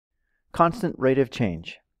Constant rate of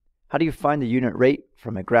change. How do you find the unit rate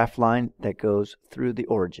from a graph line that goes through the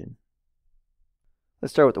origin?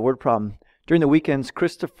 Let's start with the word problem. During the weekends,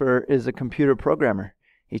 Christopher is a computer programmer.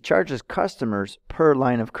 He charges customers per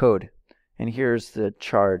line of code. And here's the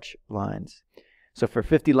charge lines. So for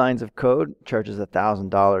 50 lines of code, charges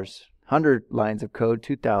 $1,000. 100 lines of code,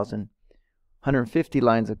 $2,000. 150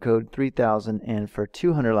 lines of code, $3,000. And for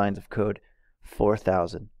 200 lines of code,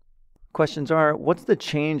 $4,000. Questions are, what's the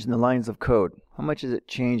change in the lines of code? How much is it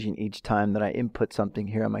changing each time that I input something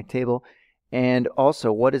here on my table? And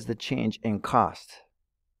also, what is the change in cost?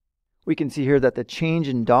 We can see here that the change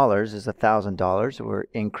in dollars is $1,000. We're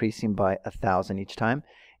increasing by 1,000 each time.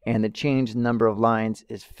 And the change in number of lines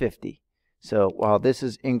is 50. So while this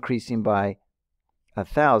is increasing by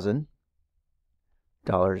 $1,000,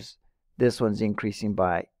 this one's increasing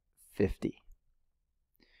by 50.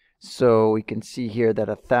 So we can see here that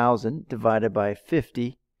 1,000 divided by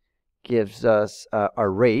 50 gives us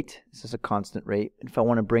our rate. This is a constant rate. If I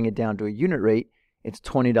want to bring it down to a unit rate, it's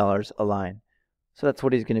 $20 a line. So that's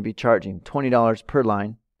what he's going to be charging, $20 per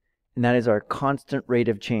line. And that is our constant rate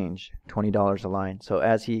of change, $20 a line. So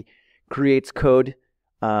as he creates code,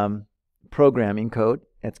 programming code,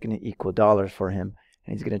 that's going to equal dollars for him.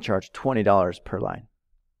 And he's going to charge $20 per line.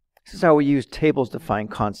 This is how we use tables to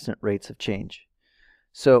find constant rates of change.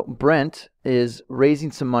 So Brent is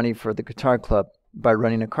raising some money for the guitar club by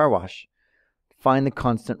running a car wash. Find the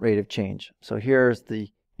constant rate of change. So here's the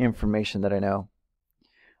information that I know.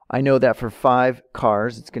 I know that for 5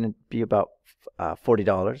 cars, it's going to be about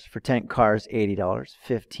 $40. For 10 cars, $80.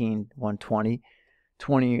 15, $120.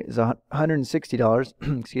 20 is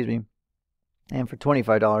 $160. Excuse me. And for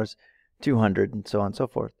 $25, $200, and so on and so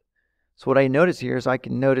forth. So what I notice here is I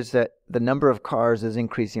can notice that the number of cars is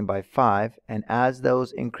increasing by 5, and as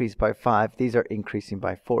those increase by 5, these are increasing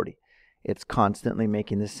by 40. It's constantly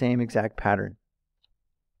making the same exact pattern.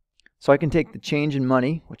 So I can take the change in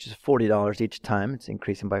money, which is $40 each time, it's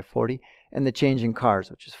increasing by 40, and the change in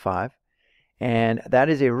cars, which is 5. And that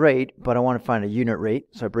is a rate, but I want to find a unit rate,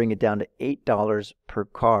 so I bring it down to $8 per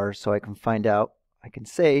car, so I can find out, I can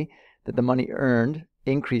say that the money earned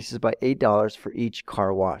increases by $8 for each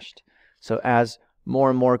car washed. So as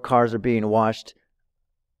more and more cars are being washed,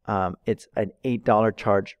 it's an $8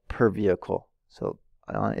 charge per vehicle. So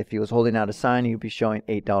if he was holding out a sign, he would be showing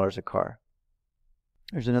 $8 a car.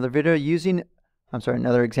 There's another video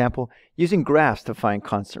another example, using graphs to find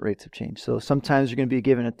constant rates of change. So sometimes you're going to be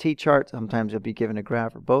given a T-chart, sometimes you'll be given a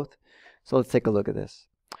graph, or both. So let's take a look at this.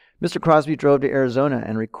 Mr. Crosby drove to Arizona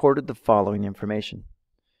and recorded the following information.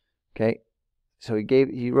 Okay, so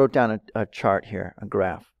he wrote down a chart here, a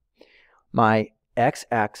graph. My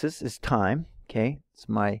x-axis is time, okay, it's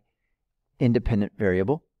my independent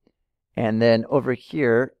variable. And then over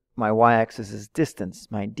here, my y-axis is distance,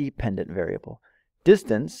 my dependent variable.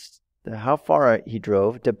 Distance, how far he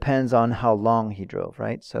drove, depends on how long he drove,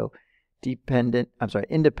 right? So independent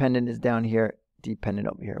is down here, dependent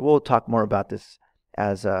over here. We'll talk more about this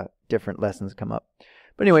as different lessons come up.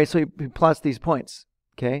 But anyway, so he plots these points,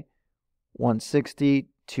 okay? 160,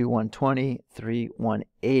 2, 120, 3,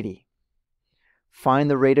 180. Find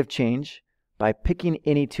the rate of change by picking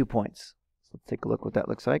any 2 points. So let's take a look what that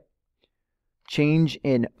looks like. Change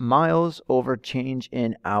in miles over change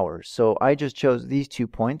in hours. So I just chose these 2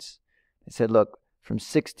 points. I said, look, from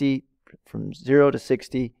 0 to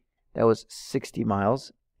 60, that was 60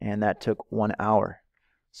 miles, and that took 1 hour.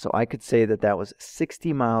 So I could say that that was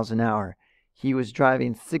 60 miles an hour. He was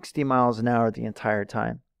driving 60 miles an hour the entire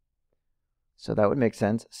time. So that would make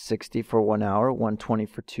sense. 60 for 1 hour, 120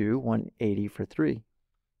 for 2, 180 for 3.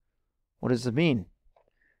 What does it mean? It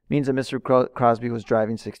means that Mr. Crosby was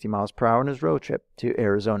driving 60 miles per hour on his road trip to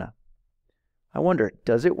Arizona. I wonder,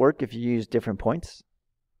 does it work if you use different points?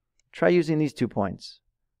 Try using these 2 points.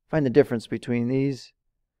 Find the difference between these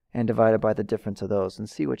and divide it by the difference of those and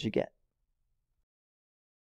see what you get.